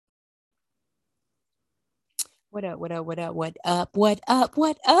What up, what up, what up, what up, what up,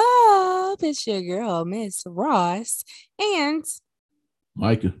 what up? It's your girl, Miss Ross. And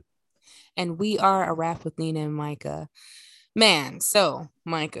Micah. and we are a rap with Nina and Micah. Man, so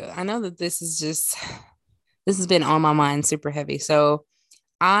Micah, I know that this has been on my mind super heavy. So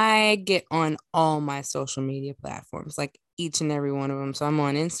I get on all my social media platforms, like each and every one of them. So I'm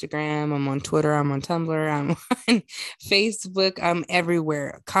on Instagram, I'm on Twitter, I'm on Tumblr, I'm on Facebook, I'm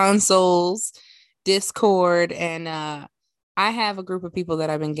everywhere. Consoles, Discord, and I have a group of people that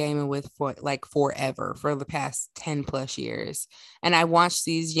I've been gaming with for like forever, for the past 10 plus years. And I watch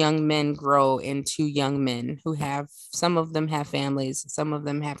these young men grow into young men who have, some of them have families, some of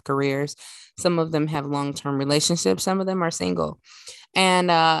them have careers, some of them have long-term relationships, some of them are single.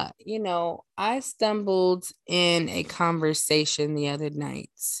 And I stumbled in a conversation the other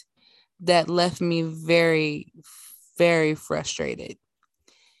night that left me very, very frustrated.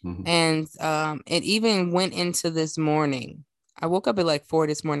 Mhm. And it even went into this morning. I woke up at like 4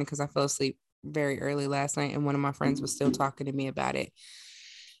 this morning because I fell asleep very early last night, and one of my friends was still talking to me about it.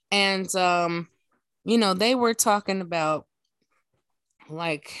 And they were talking about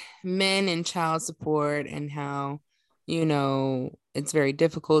like men and child support, and how it's very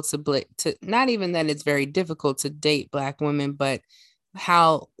difficult to not even that it's very difficult to date black women, but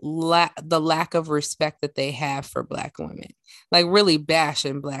how the lack of respect that they have for black women, like really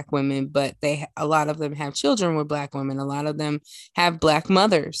bashing black women. But a lot of them have children with black women, a lot of them have black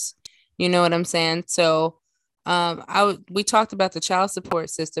mothers, you know what I'm saying? So we talked about the child support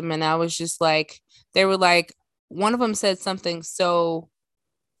system, and I was just like, they were like, one of them said something, so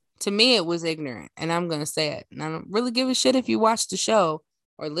to me it was ignorant, and I'm gonna say it, and I don't really give a shit if you watch the show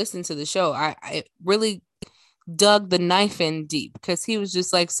or listen to the show. I really dug the knife in deep, because he was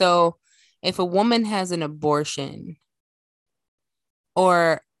just like, so if a woman has an abortion,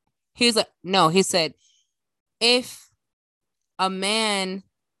 or he was like, no, he said, if a man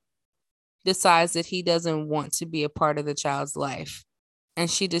decides that he doesn't want to be a part of the child's life and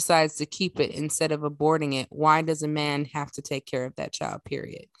she decides to keep it instead of aborting it, why does a man have to take care of that child,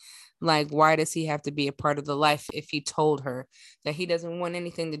 period? Like, why does he have to be a part of the life if he told her that he doesn't want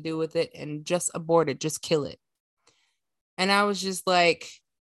anything to do with it and just abort it, just kill it? And I was just like,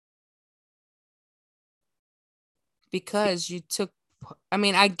 because you took, I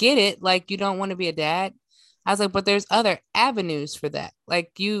mean, I get it. Like, you don't want to be a dad. I was like, but there's other avenues for that.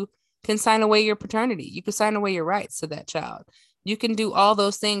 Like, you can sign away your paternity, you can sign away your rights to that child. You can do all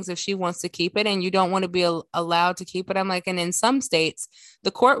those things if she wants to keep it and you don't want to be allowed to keep it. I'm like, and in some states,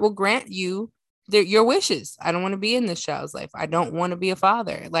 the court will grant you your wishes. I don't want to be in this child's life. I don't want to be a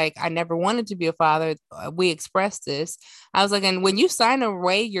father. Like, I never wanted to be a father. We expressed this. I was like, and when you sign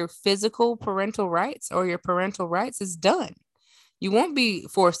away your physical parental rights or your parental rights, it's done. You won't be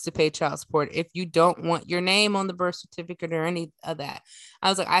forced to pay child support if you don't want your name on the birth certificate or any of that. I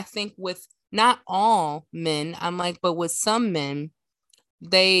was like, I think with not all men, I'm like, but with some men,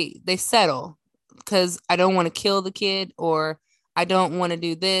 they settle because I don't want to kill the kid, or I don't want to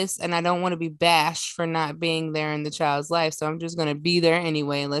do this, and I don't want to be bashed for not being there in the child's life. So I'm just gonna be there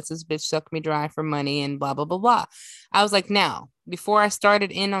anyway. Let this bitch suck me dry for money and blah blah blah blah. I was like, now, before I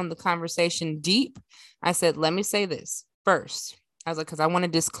started in on the conversation deep, I said, let me say this first. I was like, because I want to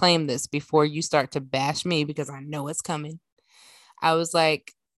disclaim this before you start to bash me, because I know it's coming. I was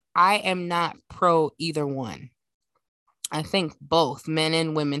like, I am not pro either one. I think both men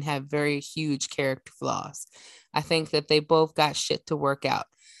and women have very huge character flaws. I think that they both got shit to work out.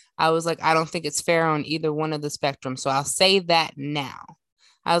 I was like, I don't think it's fair on either one of the spectrum. So I'll say that now.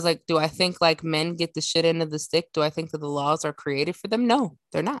 I was like, do I think like men get the shit end of the stick? Do I think that the laws are created for them? No,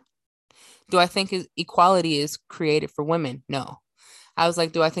 they're not. Do I think equality is created for women? No. I was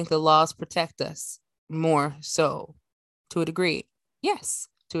like, do I think the laws protect us more so, to a degree? Yes,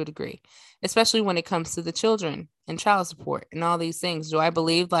 to a degree, especially when it comes to the children and child support and all these things. Do I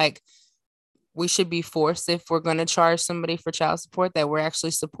believe like we should be forced, if we're going to charge somebody for child support, that we're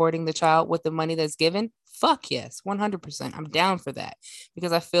actually supporting the child with the money that's given? Fuck yes, 100%. I'm down for that,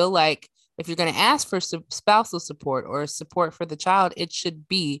 because I feel like if you're going to ask for spousal support or support for the child, it should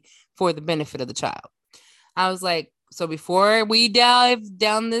be for the benefit of the child. I was like, so before we dive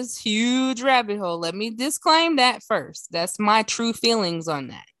down this huge rabbit hole, let me disclaim that first. That's my true feelings on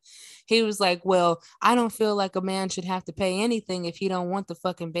that. He was like, well, I don't feel like a man should have to pay anything if he don't want the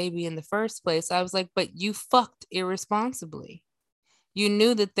fucking baby in the first place. I was like, but you fucked irresponsibly. You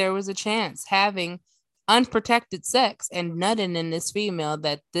knew that there was a chance, having unprotected sex and nutting in this female,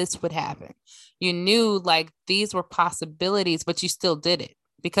 that this would happen. You knew like these were possibilities, but you still did it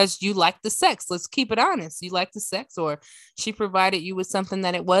because you like the sex. Let's keep it honest. You like the sex, or she provided you with something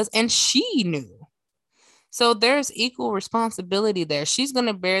that it was, and she knew. So there's equal responsibility there. She's going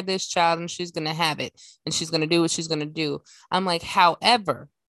to bear this child and she's going to have it and she's going to do what she's going to do. I'm like, however,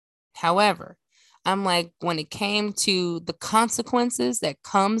 I'm like, when it came to the consequences that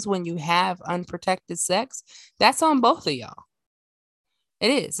comes when you have unprotected sex, that's on both of y'all.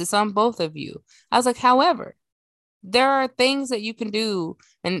 It is. It's on both of you. I was like, however, there are things that you can do.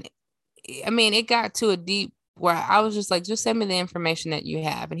 And I mean, it got to a deep where I was just like, just send me the information that you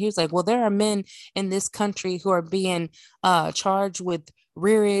have. And he was like, well, there are men in this country who are being charged with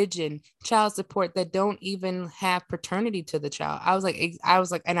rearage and child support that don't even have paternity to the child. I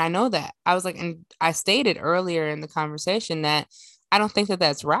was like, and I know that. I was like, and I stated earlier in the conversation that I don't think that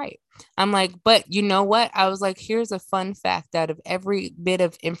that's right. I'm like, but you know what? I was like, here's a fun fact out of every bit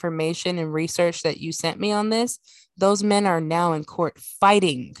of information and research that you sent me on this. Those men are now in court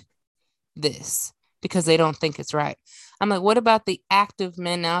fighting this because they don't think it's right. I'm like, what about the active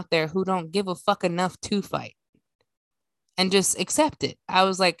men out there who don't give a fuck enough to fight and just accept it? I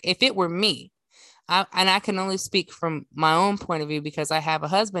was like, if it were me, and I can only speak from my own point of view because I have a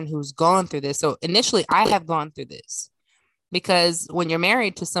husband who's gone through this. So initially, I have gone through this because when you're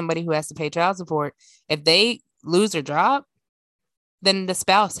married to somebody who has to pay child support, if they lose their job, then the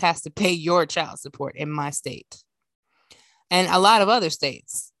spouse has to pay your child support in my state and a lot of other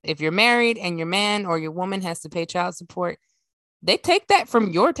states. If you're married and your man or your woman has to pay child support, they take that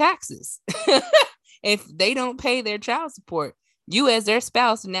from your taxes. If they don't pay their child support, you as their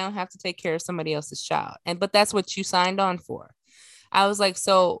spouse now have to take care of somebody else's child. But that's what you signed on for. I was like,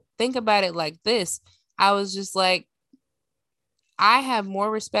 so think about it like this. I was just like, I have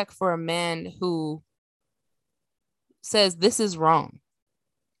more respect for a man who says this is wrong.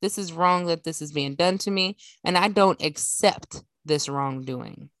 This is wrong that this is being done to me, and I don't accept this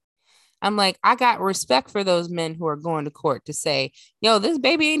wrongdoing. I'm like, I got respect for those men who are going to court to say, yo, this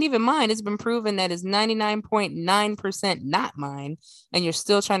baby ain't even mine. It's been proven that it's 99.9% not mine, and you're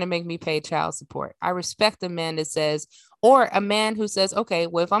still trying to make me pay child support. I respect a man that says, or a man who says, okay,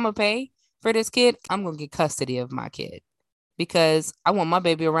 well, if I'm going to pay for this kid, I'm going to get custody of my kid because I want my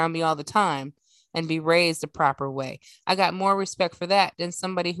baby around me all the time and be raised the proper way. I got more respect for that than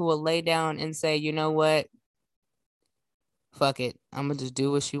somebody who will lay down and say, you know what? Fuck it. I'm gonna just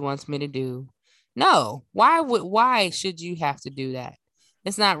do what she wants me to do. No. Why should you have to do that?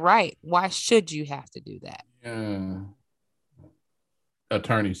 It's not right. Why should you have to do that?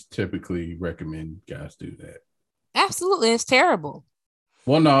 Attorneys typically recommend guys do that. Absolutely. It's terrible.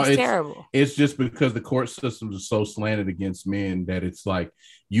 Well, no, it's terrible. It's just because the court systems are so slanted against men that it's like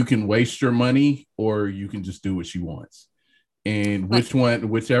you can waste your money or you can just do what she wants. And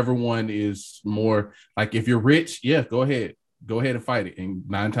whichever one is more like, if you're rich, yeah, go ahead and fight it. And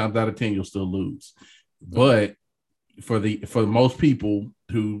 9 times out of 10, you'll still lose. But for most people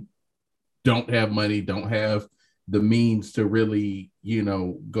who don't have money, don't have the means to really,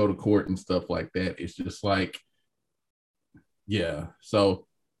 go to court and stuff like that, it's just like, yeah. So,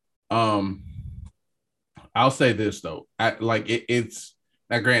 I'll say this though. It's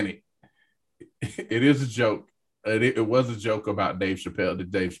now granted, it is a joke. It was a joke about Dave Chappelle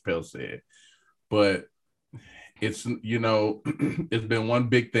that Dave Chappelle said, but it's, it's been one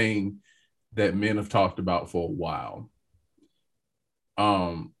big thing that men have talked about for a while.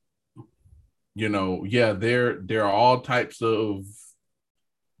 Yeah, there are all types of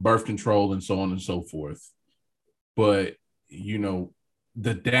birth control and so on and so forth, but the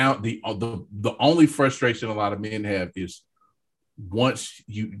only frustration a lot of men have is once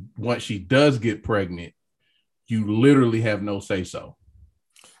she does get pregnant, you literally have no say so.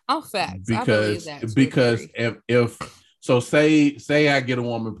 Oh, facts. Because if so, say I get a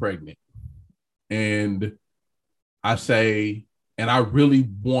woman pregnant, and I say, and I really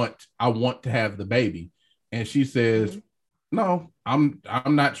want to have the baby, and she says, no, I'm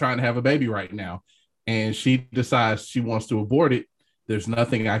not trying to have a baby right now, and she decides she wants to abort it, there's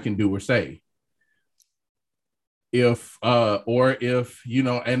nothing I can do or say. If if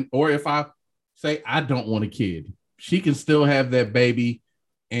I say I don't want a kid, she can still have that baby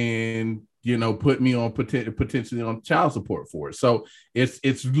and put me on potentially on child support for it. So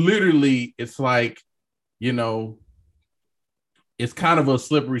it's literally, it's like, it's kind of a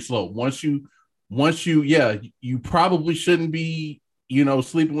slippery slope. Once you you probably shouldn't be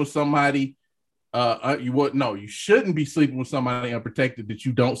sleeping with somebody. You shouldn't be sleeping with somebody unprotected that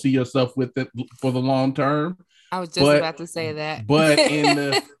you don't see yourself with it for the long term. I was just about to say that.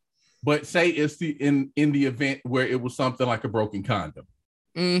 But say it's in the event where it was something like a broken condom.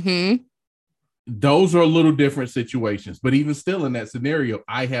 Mm-hmm. Those are a little different situations, but even still in that scenario,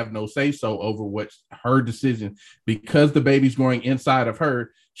 I have no say so over what's her decision, because the baby's growing inside of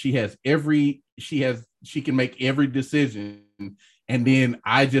her. She has every she can make every decision, and then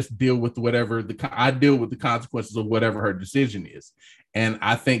I just deal with whatever I deal with the consequences of whatever her decision is. And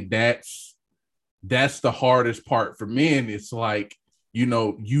I think that's the hardest part for men. It's like, you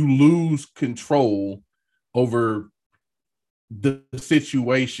know, you lose control over the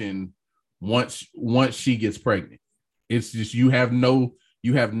situation once she gets pregnant. It's just you have no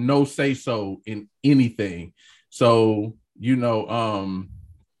say so in anything. So, you know,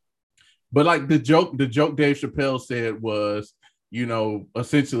 but like the joke Dave Chappelle said was, you know,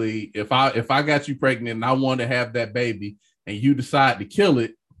 essentially, if I got you pregnant and I want to have that baby and you decide to kill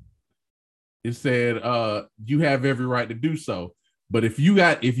it, it said you have every right to do so. But if you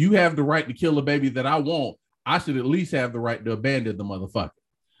have the right to kill a baby that I want, I should at least have the right to abandon the motherfucker.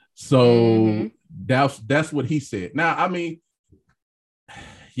 So that's what he said. Now, I mean,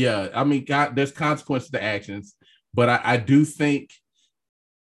 yeah, I mean, God, there's consequences to actions, but I do think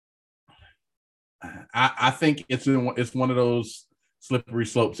I think it's one of those slippery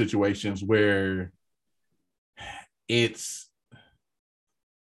slope situations where it's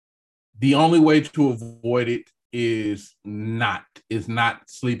the only way to avoid it is not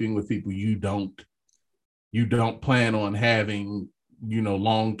sleeping with people you don't plan on having, you know,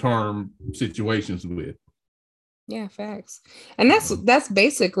 long-term situations with. Yeah, facts. And that's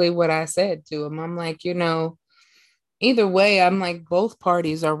basically what I said to him. I'm like, you know, either way, I'm like, both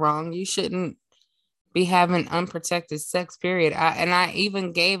parties are wrong. You shouldn't be having unprotected sex, period. I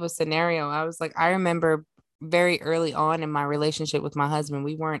even gave a scenario. I was like, I remember very early on in my relationship with my husband,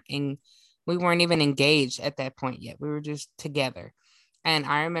 we weren't even engaged at that point yet. We were just together. And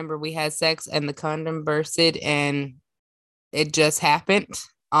I remember we had sex and the condom bursted and it just happened,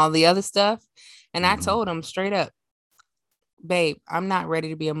 all the other stuff. And I told him straight up, babe, I'm not ready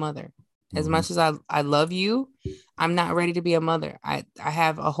to be a mother. As much as I love you, I'm not ready to be a mother. I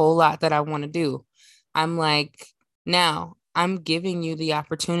have a whole lot that I want to do. I'm like, now I'm giving you the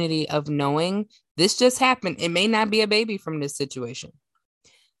opportunity of knowing this just happened. It may not be a baby from this situation.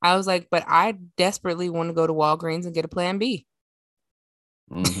 I was like, but I desperately want to go to Walgreens and get a plan B.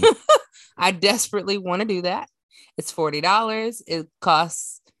 Mm-hmm. I desperately want to do that. It's $40. It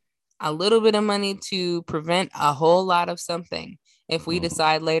costs a little bit of money to prevent a whole lot of something. If we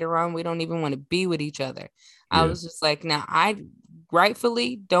decide later on we don't even want to be with each other. I was just like, now I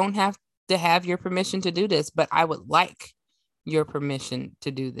rightfully don't have to have your permission to do this, but I would like your permission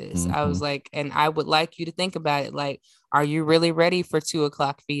to do this. I was like, and I would like you to think about it. Like, are you really ready for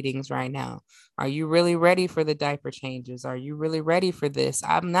 2:00 feedings right now? Are you really ready for the diaper changes? Are you really ready for this?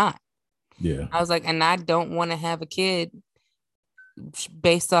 I'm not. Yeah. I was like, and I don't want to have a kid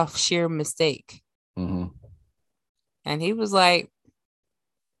based off sheer mistake. And he was like,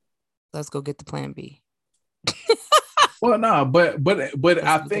 let's go get the plan B. Well, no, but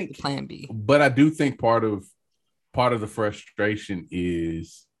I think plan B. But I do think part of the frustration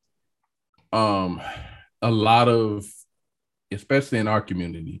is a lot of, especially in our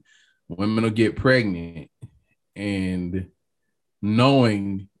community, women will get pregnant and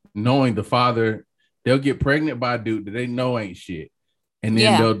knowing the father, they'll get pregnant by a dude that they know ain't shit. And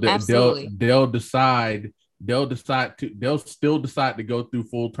then they'll still decide to go through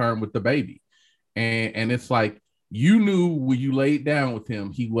full term with the baby. And it's like, you knew when you laid down with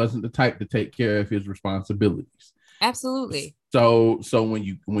him, he wasn't the type to take care of his responsibilities. Absolutely. So when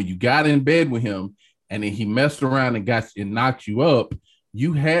you got in bed with him and then he messed around and knocked you up,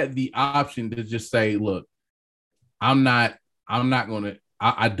 you had the option to just say, look, I don't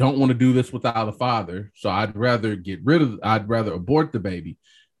want to do this without a father. So I'd rather abort the baby.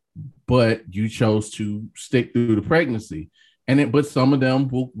 But you chose to stick through the pregnancy. But some of them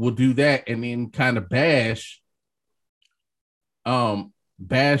will do that and then kind of bash the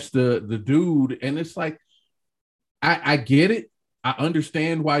dude. And it's like, I get it. I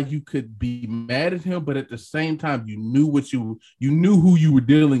understand why you could be mad at him, but at the same time, you knew who you were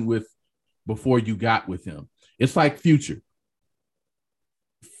dealing with before you got with him. It's like Future.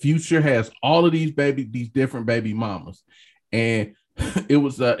 Future has all of these different baby mamas. And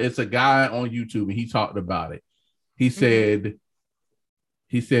it's a guy on YouTube and he talked about it. He said,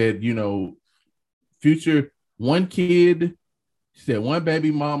 you know, Future, one kid, he said one baby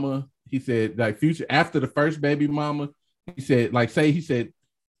mama. He said, like, Future, after the first baby mama, he said, like, Future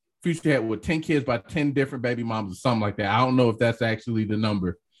had 10 kids by 10 different baby mamas or something like that. I don't know if that's actually the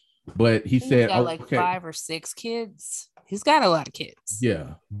number, but he said, got like 5 or 6 kids. He's got a lot of kids.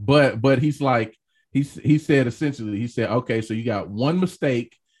 Yeah. But he's like, he said, essentially, he said, okay, so you got one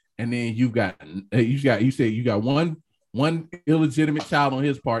mistake, and then you said you got one illegitimate child on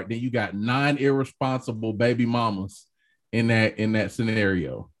his part, then you got 9 irresponsible baby mamas in that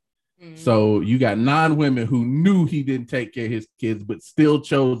scenario. Mm-hmm. So you got 9 women who knew he didn't take care of his kids, but still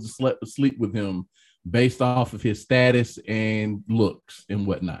chose to sleep with him based off of his status and looks and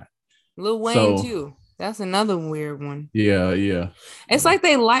whatnot. Lil Wayne So too. That's another weird one. yeah, yeah, It's yeah.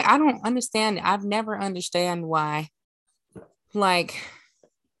 like I don't understand. I've never understand why like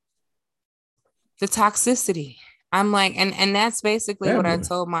the toxicity. I'm like, and that's basically Bad what I boy.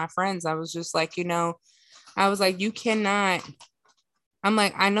 told my friends. I was just like, I was like, you cannot. I'm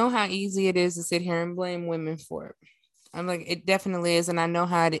like, I know how easy it is to sit here and blame women for it. I'm like, it definitely is, and I know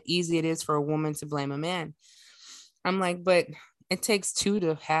how easy it is for a woman to blame a man. I'm like, but it takes two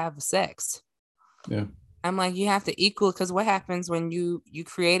to have sex. Yeah, I'm like, you have to equal, because what happens when you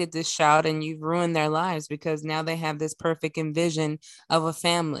created this child and you've ruined their lives because now they have this perfect envision of a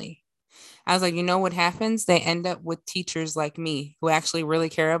family. I was like, you know what happens? They end up with teachers like me who actually really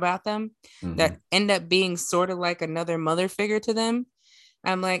care about them, mm-hmm. that end up being sort of like another mother figure to them.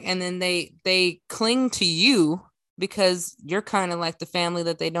 I'm like, and then they cling to you because you're kind of like the family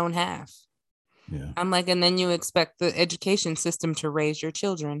that they don't have. Yeah. I'm like, and then you expect the education system to raise your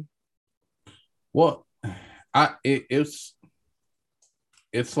children. Well,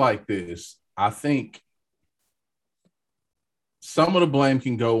 it's like this. I think some of the blame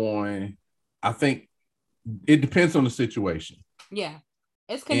can go on. I think it depends on the situation. Yeah,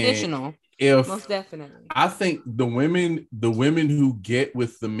 it's And conditional, most if definitely. I think the women who get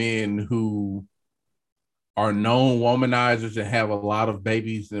with the men who are known womanizers and have a lot of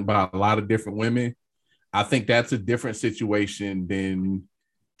babies and by a lot of different women, I think that's a different situation than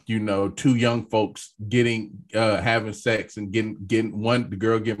two young folks getting having sex and getting one the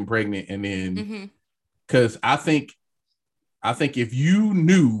girl getting pregnant and then Mm-hmm. because I think if you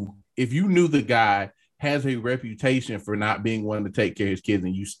knew the guy has a reputation for not being one to take care of his kids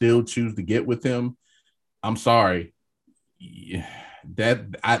and you still choose to get with him, I'm sorry. Yeah,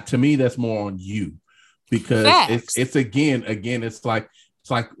 to me that's more on you because it's Facts. it's again it's like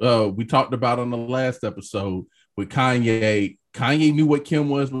we talked about on the last episode with Kanye. Kanye knew what Kim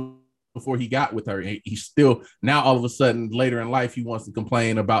was before he got with her. And he still now all of a sudden later in life he wants to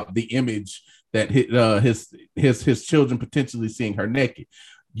complain about the image that his children potentially seeing her naked.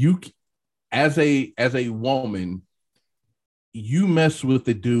 You as a woman, you mess with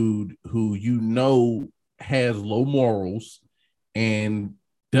the dude who has low morals and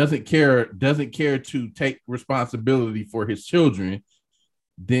doesn't care to take responsibility for his children,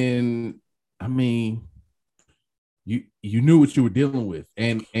 then I mean you knew what you were dealing with.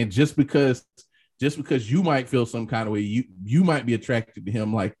 And just because you might feel some kind of way, you might be attracted to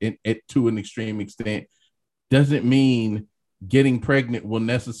him like to an extreme extent, doesn't mean getting pregnant will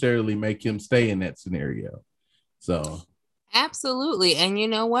necessarily make him stay in that scenario. So Absolutely. And you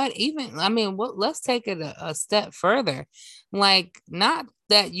know what? Even, I mean, let's take it a step further. Like, not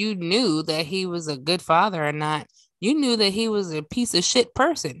that you knew that he was a good father or not, you knew that he was a piece of shit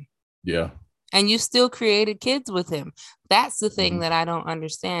person yeah. and you still created kids with him. That's the thing Mm-hmm. that I don't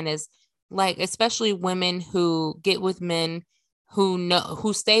understand is like, especially women who get with men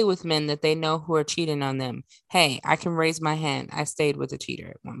who stay with men that they know who are cheating on them. Hey, I can raise my hand. I stayed with a cheater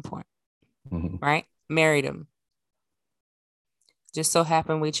at one point, Mm-hmm. right? Married him. Just so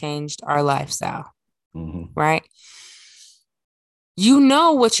happened we changed our lifestyle, Mm-hmm. right? You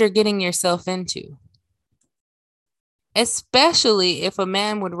know what you're getting yourself into, especially if a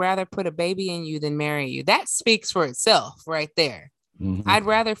man would rather put a baby in you than marry you. That speaks for itself right there. Mm-hmm. I'd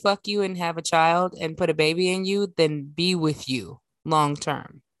rather fuck you and have a child and put a baby in you than be with you long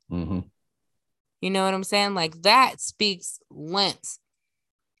term. Mm-hmm. You know what I'm saying? Like that speaks lengths.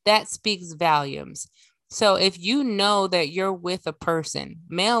 That speaks volumes. So if you know that you're with a person,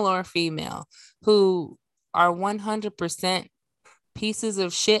 male or female, who are 100% pieces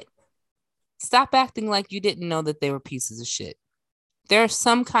of shit, stop acting like you didn't know that they were pieces of shit. There's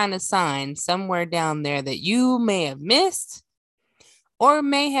some kind of sign somewhere down there that you may have missed or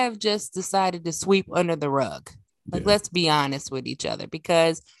may have just decided to sweep under the rug. Like, Yeah. let's be honest with each other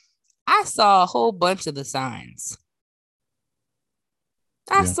because I saw a whole bunch of the signs.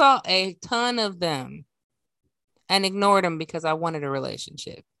 I Yeah. saw a ton of them and ignored them because I wanted a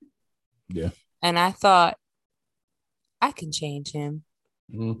relationship. Yeah. And I thought, I can change him.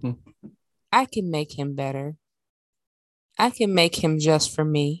 Mm-hmm. I can make him better. I can make him just for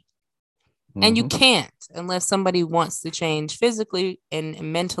me. And you Mm-hmm. can't unless somebody wants to change physically and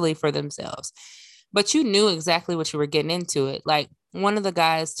mentally for themselves. But you knew exactly what you were getting into it. Like one of the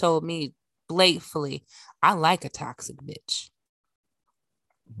guys told me blatantly, I like a toxic bitch.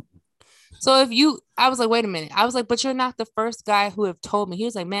 So if you, I was like, wait a minute. I was like, but you're not the first guy who have told me. He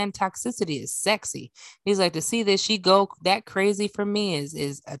was like, man, toxicity is sexy. He's like, to see that she go that crazy for me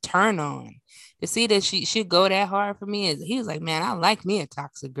is a turn on. To see that she go that hard for me is. He was like, man, I like me a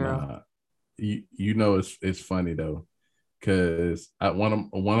toxic girl. Nah, you know it's funny though, because one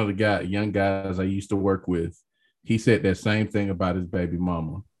of the young guys I used to work with, he said that same thing about his baby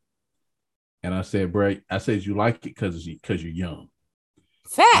mama, and I said, bro, I said you like it because you're young.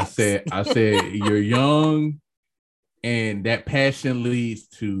 Facts. I said you're young, and that passion leads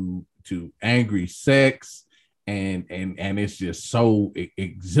to angry sex, and it's just so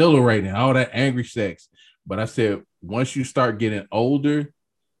exhilarating, all that angry sex. But I said once you start getting older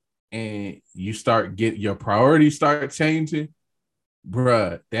and you start get your priorities start changing,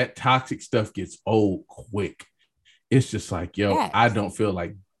 bruh, that toxic stuff gets old quick. It's just like, yo, I Facts. don't feel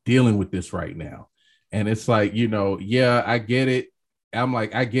like dealing with this right now. And it's like, yeah, I get it. I'm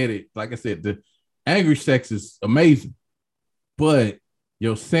like, I get it. Like I said, the angry sex is amazing, but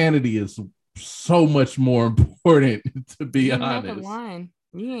your sanity is so much more important, to be You ain't never honest. lying.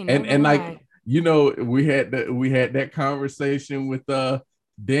 You ain't And never and like, lied. we had that conversation with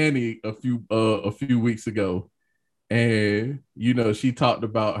Danny a few weeks ago, and she talked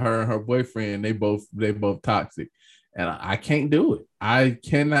about her and her boyfriend. They both toxic, and I can't do it. I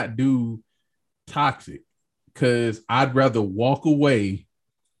cannot do toxic because I'd rather walk away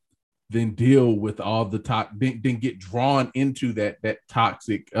than deal with all the than get drawn into that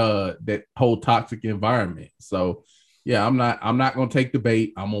toxic that whole toxic environment. So yeah, I'm not gonna take the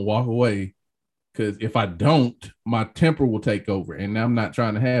bait. I'm gonna walk away, because if I don't, my temper will take over, and I'm not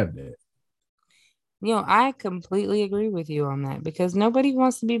trying to have that. I completely agree with you on that because nobody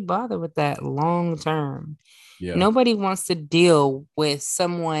wants to be bothered with that long term. Yeah. Nobody wants to deal with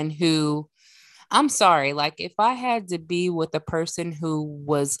someone who, I'm sorry, like if I had to be with a person who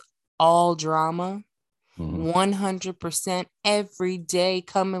was all drama, Mm-hmm. 100% every day,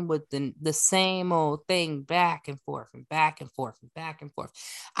 coming with the same old thing back and forth and back and forth and back and forth.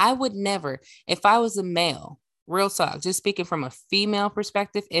 I would never, if I was a male, real talk, just speaking from a female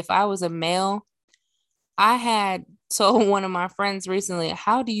perspective, if I was a male, I had told one of my friends recently,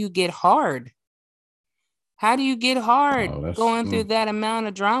 how do you get hard? How do you get hard Oh, that's going through that amount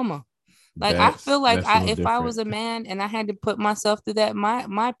of drama? Like I that's feel like that's a little if I different. was a man and I had to put myself through that,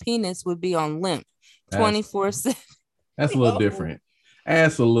 my penis would be on limp That's 24/7. that's a little Yo. different.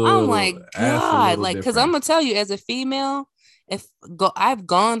 That's a I'm little like, that's a God, little like, cause I'm different. gonna tell you, as a female, if I've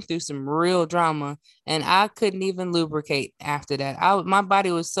gone through some real drama and I couldn't even lubricate after that. My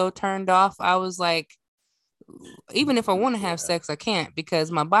body was so turned off. I was like, even if I want to have Yeah. sex, I can't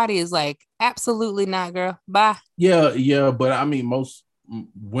because my body is like, absolutely not, girl. Bye. Yeah, but I mean, most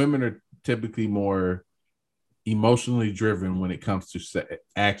women are typically more emotionally driven when it comes to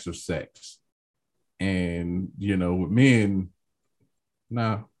acts of sex, and with men,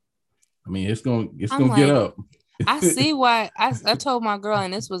 nah. I mean, it's I'm gonna get like, up. I see why I told my girl,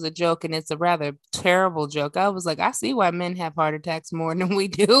 and this was a joke, and it's a rather terrible joke. I was like, I see why men have heart attacks more than we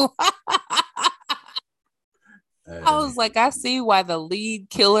do. I Hey, was like, I see why the lead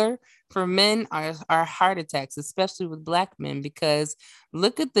killer for men are heart attacks, especially with black men, because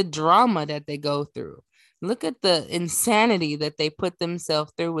look at the drama that they go through. Look at the insanity that they put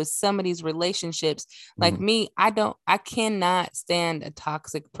themselves through with some of these relationships. Like mhm, me, I cannot stand a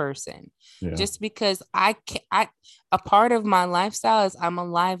toxic person yeah, just because I can a part of my lifestyle is I'm a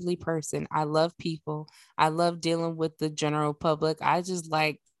lively person. I love people. I love dealing with the general public. I just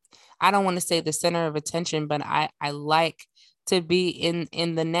like I don't want to say the center of attention, but I like to be in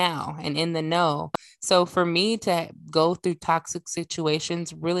the now and in the know. So for me to go through toxic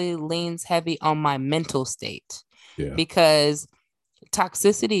situations really leans heavy on my mental state yeah, because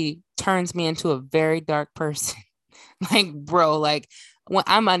toxicity turns me into a very dark person. Like bro, like when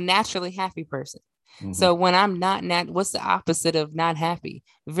I'm a naturally happy person. hmm, So when I'm not what's the opposite of not happy?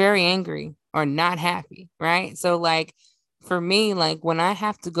 Very angry or not happy, right? So like for me, like when I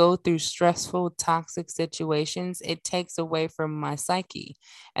have to go through stressful, toxic situations, it takes away from my psyche.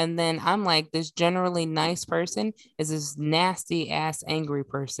 And then I'm like, this generally nice person is this nasty ass angry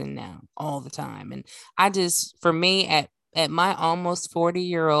person now all the time. And I just, for me, at my almost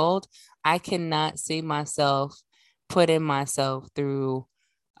 40-year-old, I cannot see myself putting myself through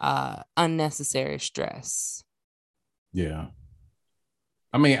unnecessary stress. yeah.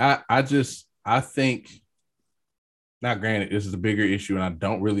 I mean, I think, now granted, this is a bigger issue, and I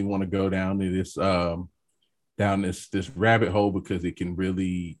don't really want to go down this rabbit hole, because it can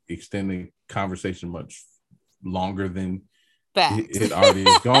really extend the conversation much longer than Facts. it already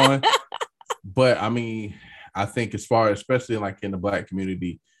is gone. But I mean, I think, as far, especially like in the black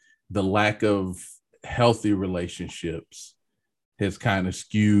community, the lack of healthy relationships has kind of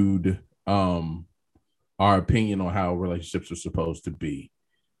skewed our opinion on how relationships are supposed to be.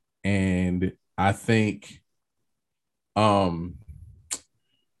 And I think um,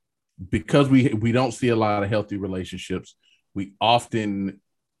 because we don't see a lot of healthy relationships, we often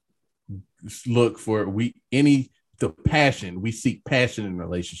look for the passion. We seek passion in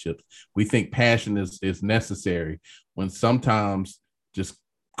relationships. We think passion is necessary when sometimes just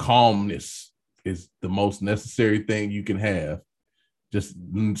calmness is the most necessary thing you can have. Just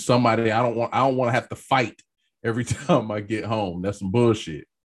somebody I don't want to have to fight every time I get home. That's some bullshit.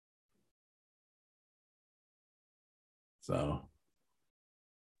 So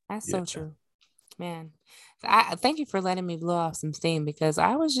That's yeah, so true, man. I thank you for letting me blow off some steam because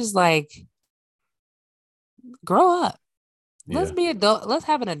I was just like, grow up. Let's yeah, be adult. Let's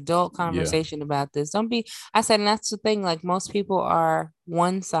have an adult yeah. conversation about this. Don't be, I said, and that's the thing. Like most people are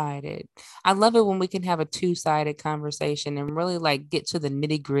one-sided. I love it when we can have a two-sided conversation and really like get to the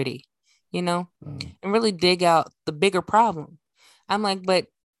nitty-gritty, you know, and really dig out the bigger problem. I'm like, but,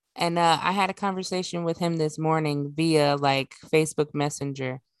 and I had a conversation with him this morning via like Facebook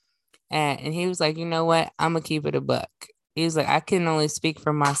Messenger. And he was like, you know what? I'm gonna keep it a buck. He was like, I can only speak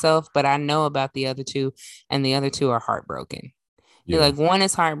for myself, but I know about the other two, and the other two are heartbroken. He Yeah. like one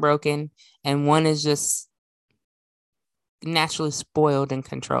is heartbroken, and one is just naturally spoiled and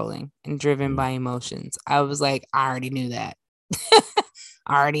controlling and driven Yeah. by emotions. I was like, I already knew that.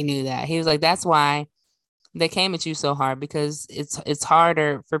 I already knew that. He was like, that's why they came at you so hard because it's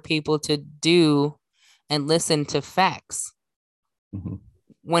harder for people to do and listen to facts Mm-hmm.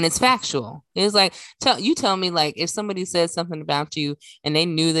 when it's factual. It's like tell me like if somebody said something about you and they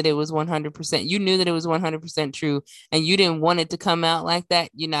knew that it was 100%, you knew that it was 100% true and you didn't want it to come out like that,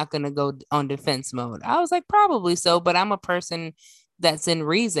 you're not going to go on defense mode. I was like probably so, but I'm a person that's in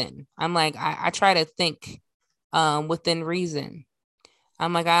reason. I'm like I try to think within reason.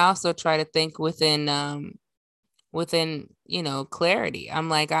 I'm like I also try to think within clarity. I'm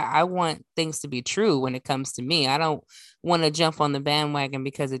like I want things to be true when it comes to me. I don't want to jump on the bandwagon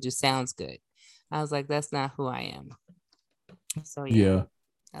because it just sounds good. I was like that's not who I am. So yeah, Yeah.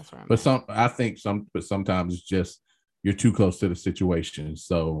 that's where I'm But at. sometimes it's just you're too close to the situation.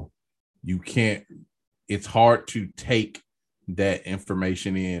 So you can't, it's hard to take that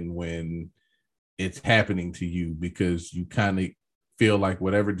information in when it's happening to you because you kind of feel like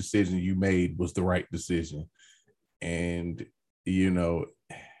whatever decision you made was the right decision. And you know,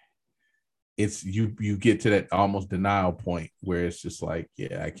 it's you get to that almost denial point where it's just like,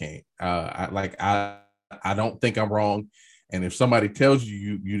 yeah, I can't. I don't think I'm wrong. And if somebody tells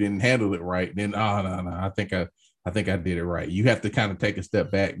you didn't handle it right, then no, I think I did it right. You have to kind of take a step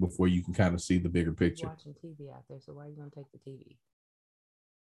back before you can kind of see the bigger He's picture. watching TV out there, so why are you gonna take the TV?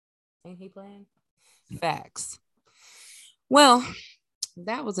 Ain't he playing? Facts. Well,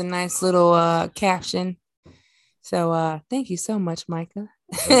 that was a nice little caption. So thank you so much, Micah.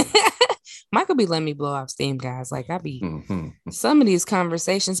 Oh yeah. Michael be letting me blow off steam, guys. Like I be Mm-hmm. some of these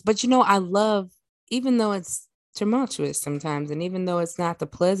conversations, but I love, even though it's tumultuous sometimes, and even though it's not the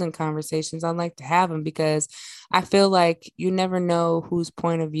pleasant conversations, I like to have them because I feel like you never know whose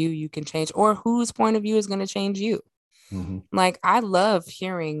point of view you can change or whose point of view is going to change you. Mm-hmm. Like I love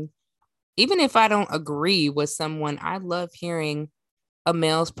hearing, even if I don't agree with someone, I love hearing a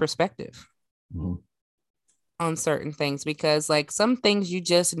male's perspective Mm-hmm. on certain things because like some things you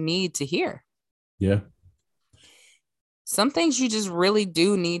just need to hear. Yeah. Some things you just really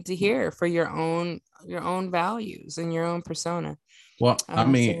do need to hear for your own values and your own persona. Well, I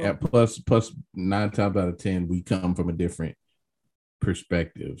mean, So at plus 9 times out of 10, we come from a different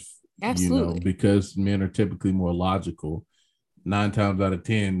perspective, absolutely. because men are typically more logical. 9 times out of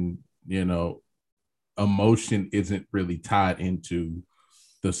 10, emotion isn't really tied into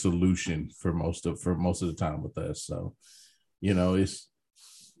the solution for most of the time with us. So, it's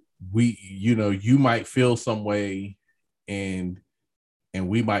you might feel some way and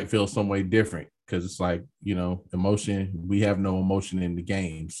we might feel some way different because it's like, emotion, we have no emotion in the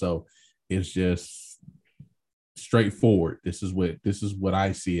game. So it's just straightforward. This is what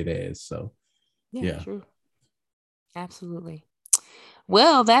I see it as. So Yeah, yeah. true. Absolutely.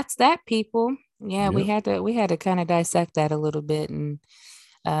 Well, that's that, people. Yeah, we Yep. had to we had to kind of dissect that a little bit and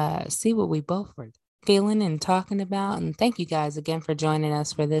see what we both were feeling and talking about. And thank you guys again for joining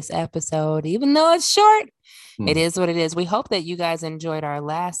us for this episode. Even though it's short, it Hmm. is what it is. We hope that you guys enjoyed our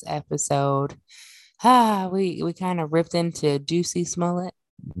last episode. We kind of ripped into Juicy Smollett.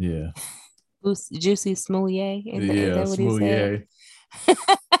 Yeah. Juicy Smoulier. Is Yeah. that what he Smooth. said? Yeah.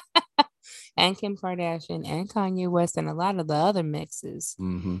 and Kim Kardashian and Kanye West and a lot of the other mixes.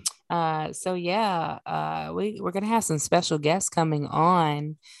 Mm-hmm. So yeah, we're gonna have some special guests coming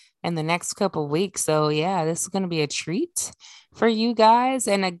on in the next couple weeks. So yeah, this is gonna be a treat for you guys.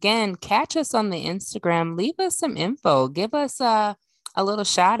 And again, catch us on the Instagram. Leave us some info. Give us a little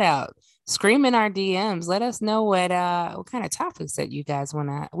shout out. Scream in our DMs. Let us know what kind of topics that you guys want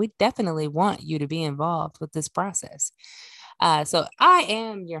to. We definitely want you to be involved with this process. So I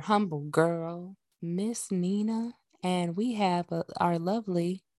am your humble girl, Miss Nina, and we have our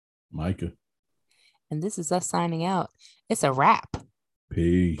lovely Micah. and this is us signing out. It's a wrap.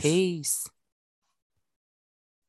 Peace. Peace.